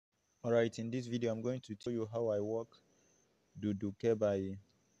Alright, in this video I'm going to tell you how I work duduke by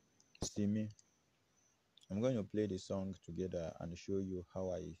simi. I'm going to play the song together and show you how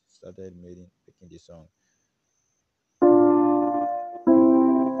I started making the song.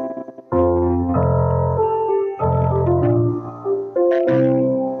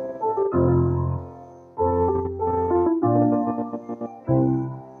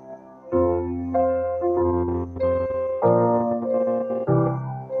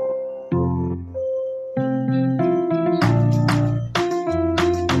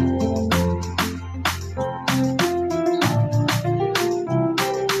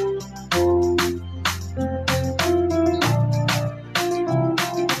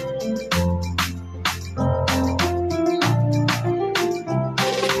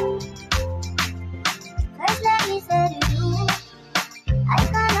 First, let me say to you, I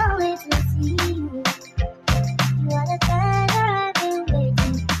can't wait to see you. You are the treasure I've been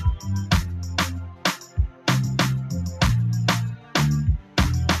waiting.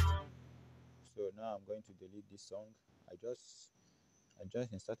 So now I'm going to delete this song. I just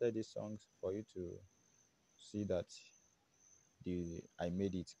inserted this song for you to see that I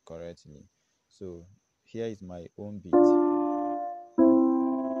made it correctly. So here is my own beat.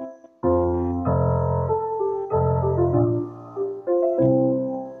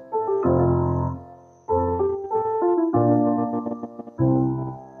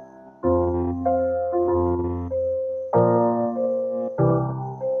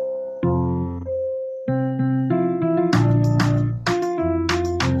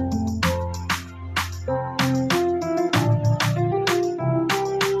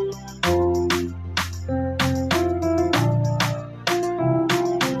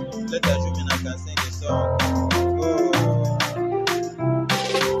 Let's assume I can sing the song. Oh,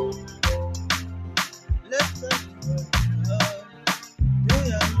 let's assume do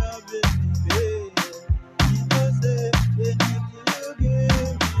you love me, baby? You don't say anything you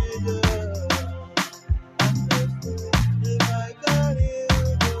give me, love. I'm not sure if I got you,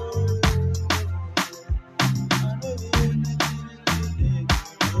 boy. I know you anything you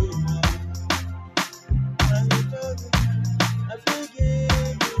do now. And you love me, I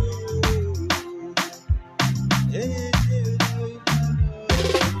forgive you. Anything you do,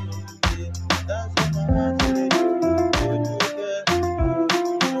 that's what my heart is.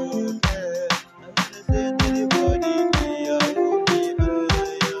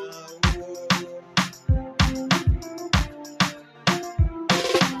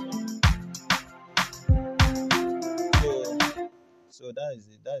 So that is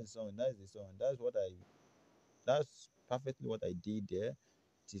it. That is the song. That is the song. That's perfectly what I did there.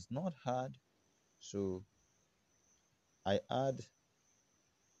 It is not hard. So I add.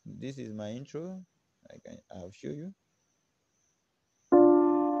 This is my intro. I'll show you.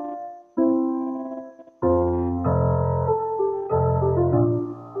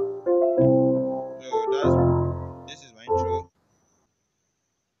 So this is my intro.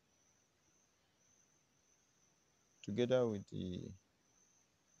 Together with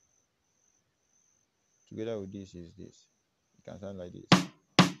this is this. It can sound like this.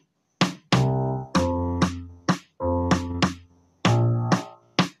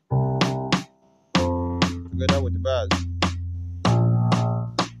 Together with the bars.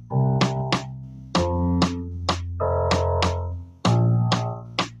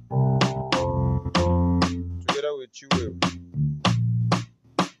 Together with you will.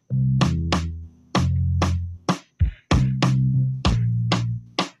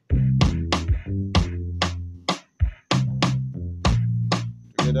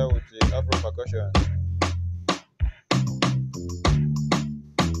 Together with the afro percussion.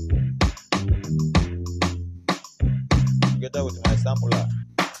 Together with my sampler.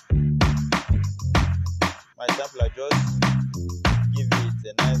 My sampler just give it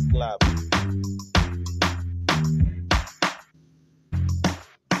a nice clap.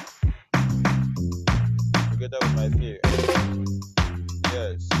 Together with my feel.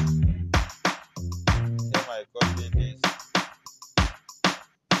 Yes. Here my copy this.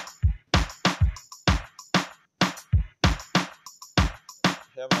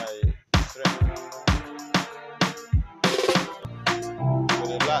 Here my string. So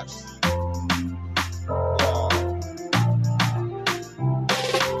relax.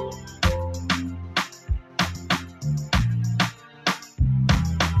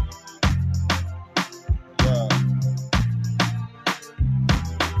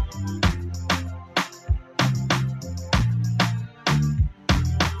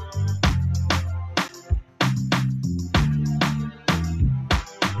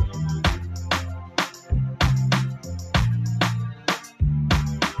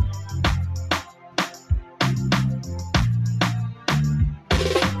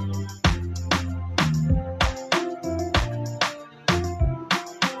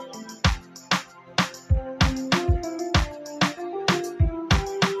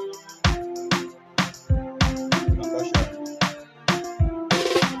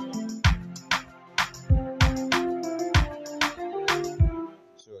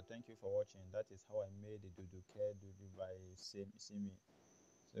 thank you for watching. That is how I made the duduke by simi.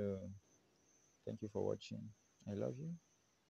 So thank you for watching. I love you.